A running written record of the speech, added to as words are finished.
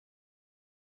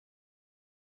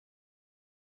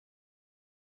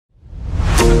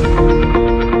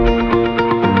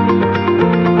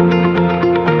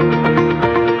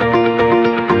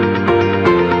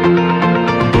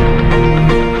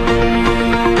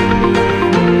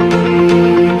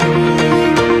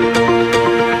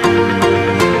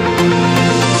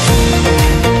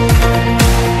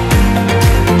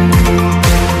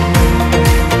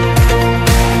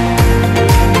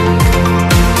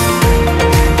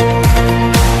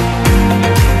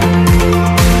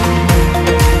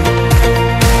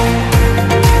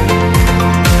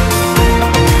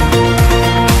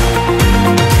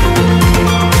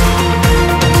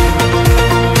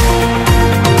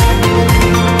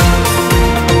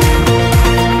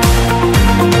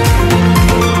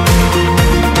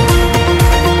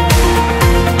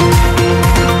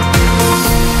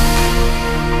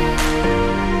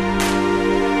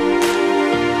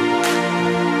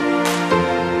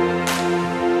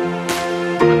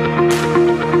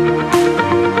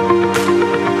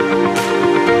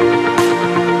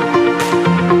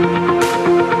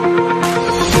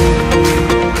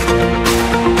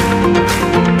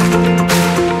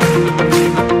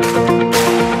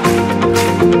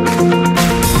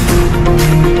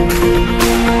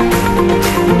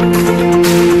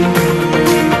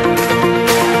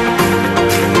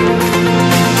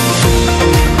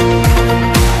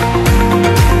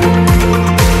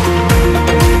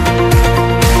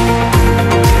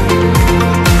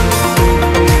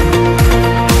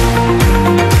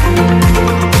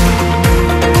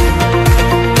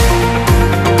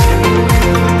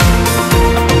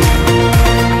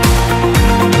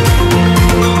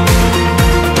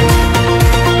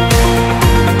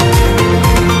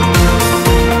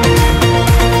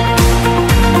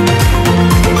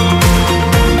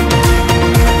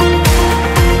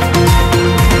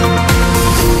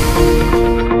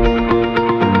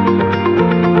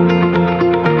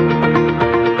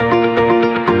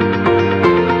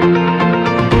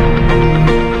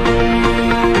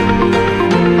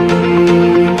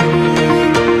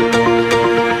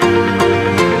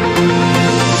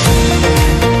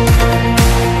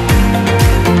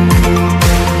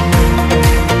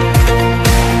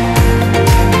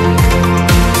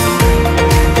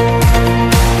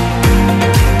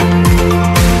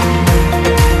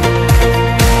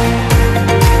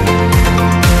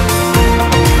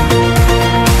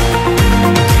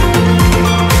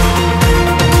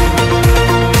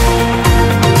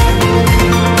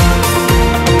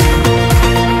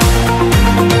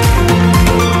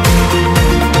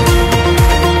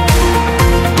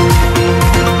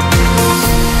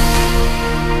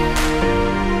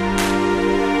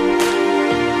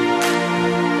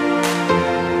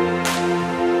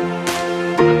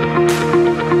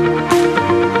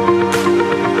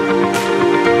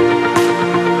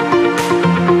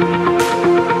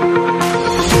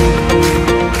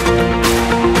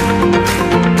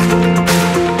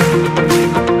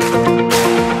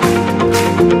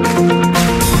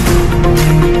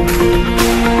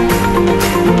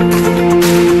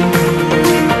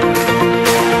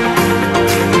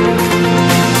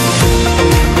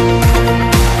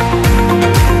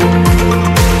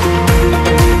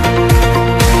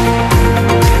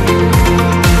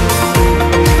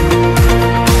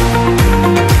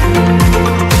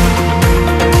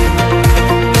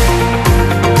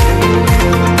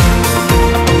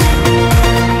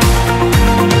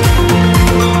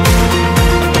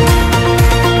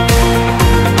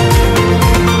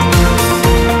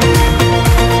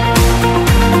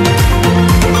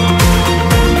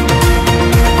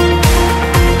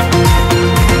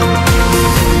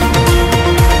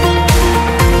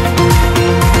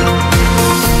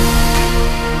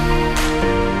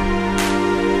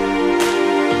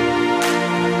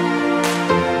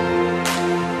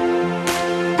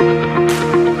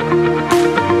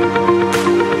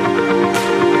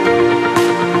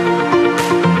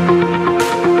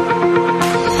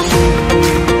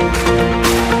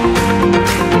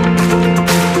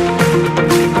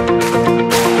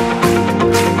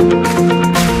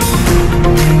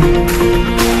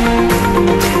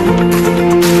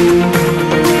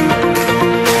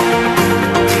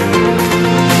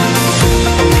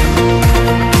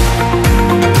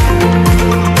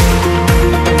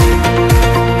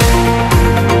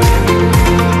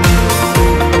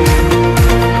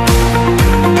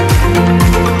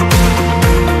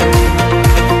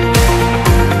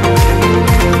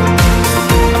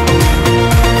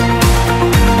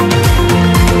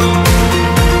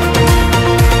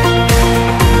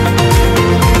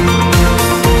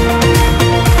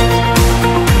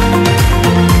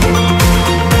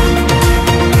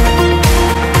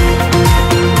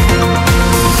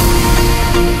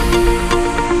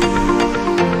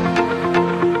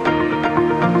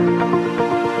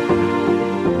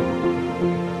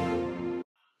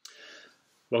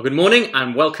Well, good morning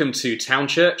and welcome to Town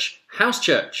Church, House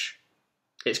Church.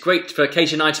 It's great for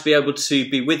Katie and I to be able to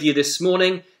be with you this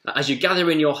morning as you gather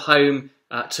in your home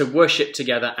to worship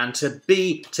together and to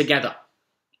be together.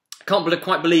 I can't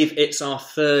quite believe it's our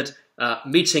third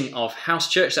meeting of House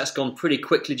Church. That's gone pretty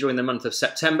quickly during the month of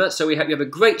September, so we hope you have a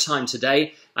great time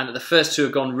today and that the first two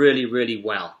have gone really, really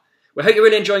well. We hope you're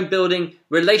really enjoying building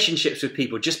relationships with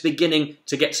people, just beginning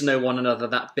to get to know one another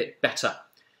that bit better.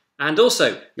 And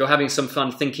also, you're having some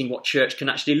fun thinking what church can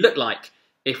actually look like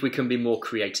if we can be more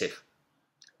creative.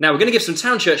 Now, we're going to give some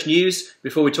Town Church news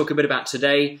before we talk a bit about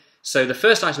today. So the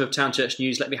first item of Town Church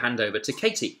news, let me hand over to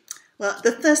Katie. Well,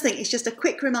 the first thing is just a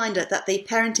quick reminder that the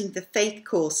Parenting for Faith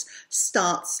course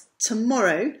starts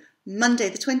tomorrow, Monday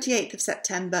the 28th of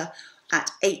September at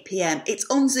 8 p.m. It's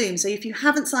on Zoom, so if you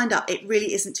haven't signed up, it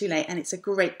really isn't too late, and it's a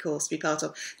great course to be part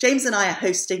of. James and I are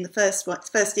hosting the first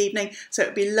evening, so it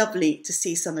would be lovely to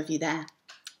see some of you there.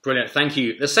 Brilliant, thank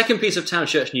you. The second piece of Town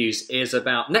Church news is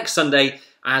about next Sunday,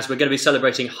 as we're going to be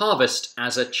celebrating Harvest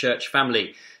as a church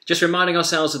family. Just reminding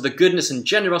ourselves of the goodness and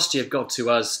generosity of God to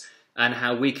us and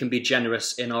how we can be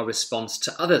generous in our response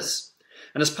to others.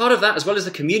 And as part of that, as well as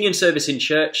the communion service in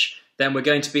church, then we're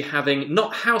going to be having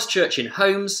not house church in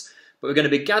homes, but we're going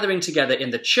to be gathering together in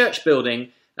the church building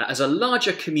as a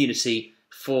larger community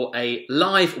for a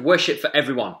live worship for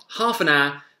everyone. Half an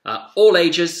hour, all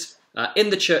ages, in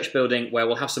the church building where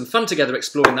we'll have some fun together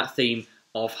exploring that theme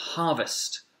of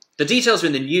harvest. The details are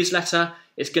in the newsletter.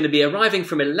 It's going to be arriving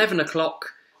from 11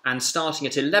 o'clock and starting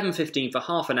at 11:15 for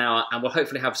half an hour, and we'll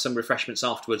hopefully have some refreshments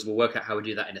afterwards. We'll work out how we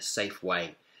do that in a safe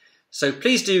way. So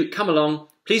please do come along.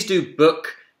 Please do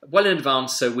book well in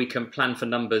advance so we can plan for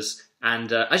numbers.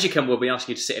 And as you come, we'll be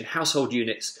asking you to sit in household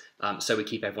units so we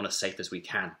keep everyone as safe as we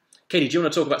can. Katie, do you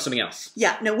want to talk about something else?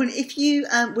 Yeah, no, well, if you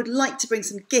would like to bring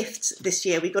some gifts this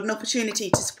year, we've got an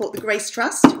opportunity to support the Grace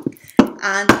Trust,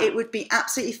 and it would be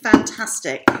absolutely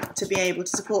fantastic to be able to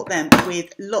support them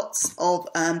with lots of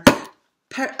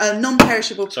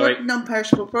non-perishable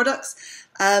products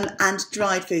and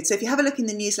dried food. So if you have a look in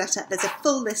the newsletter, there's a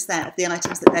full list there of the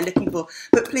items that they're looking for.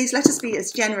 But please let us be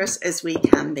as generous as we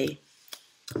can be.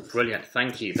 Brilliant,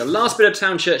 thank you. The last bit of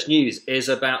Town Church news is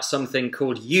about something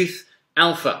called Youth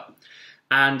Alpha.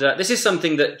 And this is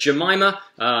something that Jemima,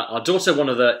 our daughter, one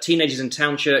of the teenagers in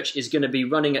Town Church, is going to be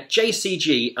running at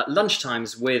JCG at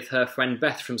lunchtimes with her friend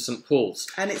Beth from St Paul's.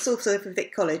 And it's also for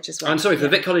Vic College as well. I'm sorry, for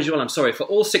Vic College as well. I'm sorry, for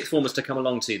all sixth formers to come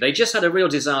along to. They just had a real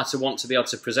desire to want to be able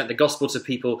to present the gospel to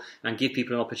people and give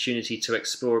people an opportunity to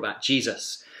explore about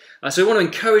Jesus. So we want to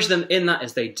encourage them in that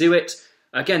as they do it.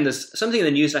 Again, there's something in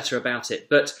the newsletter about it,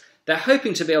 but they're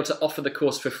hoping to be able to offer the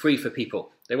course for free for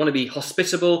people. They want to be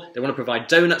hospitable, they want to provide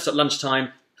donuts at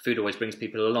lunchtime, food always brings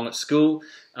people along at school,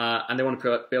 and they want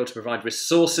to be able to provide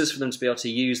resources for them to be able to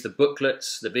use the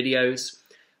booklets, the videos,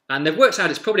 and they've worked out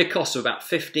it's probably a cost of about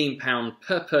 £15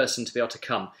 per person to be able to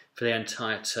come for the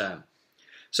entire term.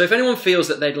 So if anyone feels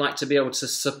that they'd like to be able to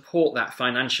support that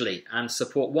financially and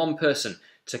support one person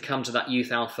to come to that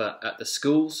Youth Alpha at the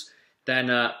schools, then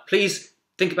please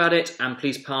think about it and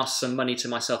please pass some money to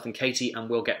myself and Katie and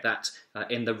we'll get that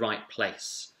in the right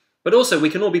place. But also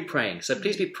we can all be praying, so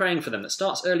please be praying for them. That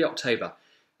starts early October.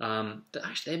 That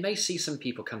actually they may see some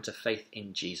people come to faith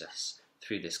in Jesus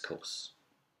through this course.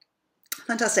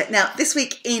 Fantastic. Now, this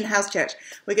week in House Church,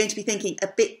 we're going to be thinking a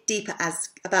bit deeper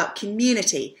about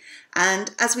community. And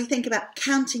as we think about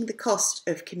counting the cost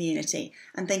of community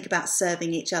and think about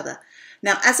serving each other.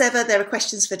 Now, as ever, there are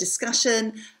questions for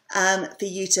discussion for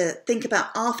you to think about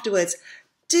afterwards.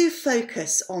 Do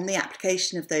focus on the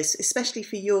application of those, especially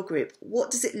for your group. What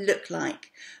does it look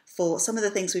like for some of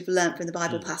the things we've learned from the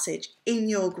Bible passage in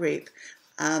your group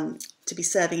to be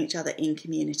serving each other in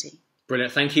community?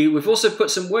 Brilliant, thank you. We've also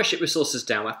put some worship resources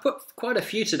down. I've put quite a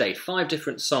few today, 5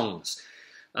 different songs.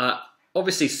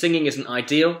 Obviously, singing isn't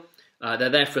ideal. They're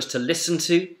there for us to listen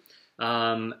to.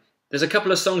 There's a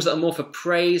couple of songs that are more for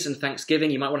praise and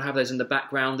thanksgiving. You might want to have those in the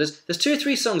background. There's 2 or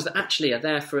 3 songs that actually are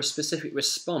there for a specific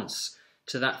response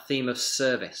to that theme of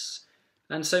service.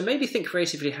 And so maybe think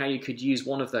creatively how you could use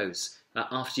one of those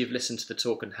after you've listened to the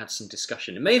talk and had some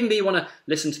discussion. It may even be you want to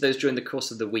listen to those during the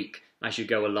course of the week as you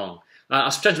go along. I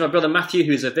was talking to my brother Matthew,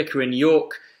 who's a vicar in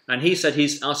York, and he said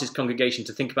he's asked his congregation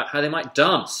to think about how they might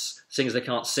dance, seeing as they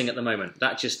can't sing at the moment.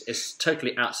 That just is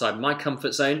totally outside my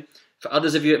comfort zone. For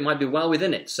others of you, it might be well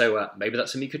within it. So maybe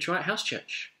that's something you could try at House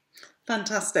Church.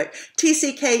 Fantastic.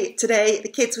 TCK today, the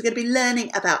kids, we're going to be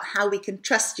learning about how we can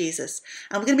trust Jesus.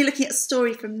 And we're going to be looking at a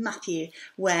story from Matthew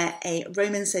where a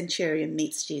Roman centurion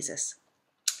meets Jesus.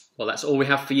 Well, that's all we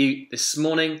have for you this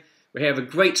morning. We're here to have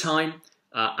a great time.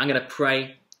 I'm going to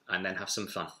pray and then have some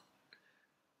fun.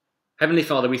 Heavenly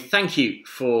Father, we thank you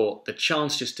for the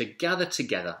chance just to gather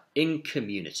together in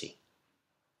community.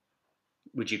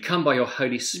 Would you come by your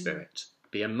Holy Spirit,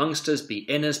 be amongst us, be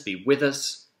in us, be with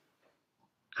us.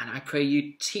 And I pray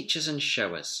you teach us and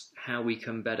show us how we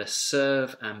can better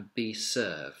serve and be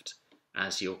served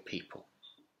as your people.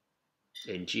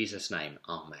 In Jesus' name,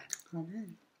 amen.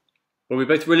 Amen. Well, we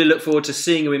both really look forward to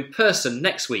seeing you in person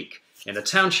next week in the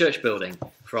Town Church building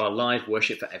for our live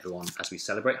worship for everyone as we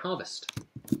celebrate harvest.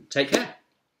 Take care.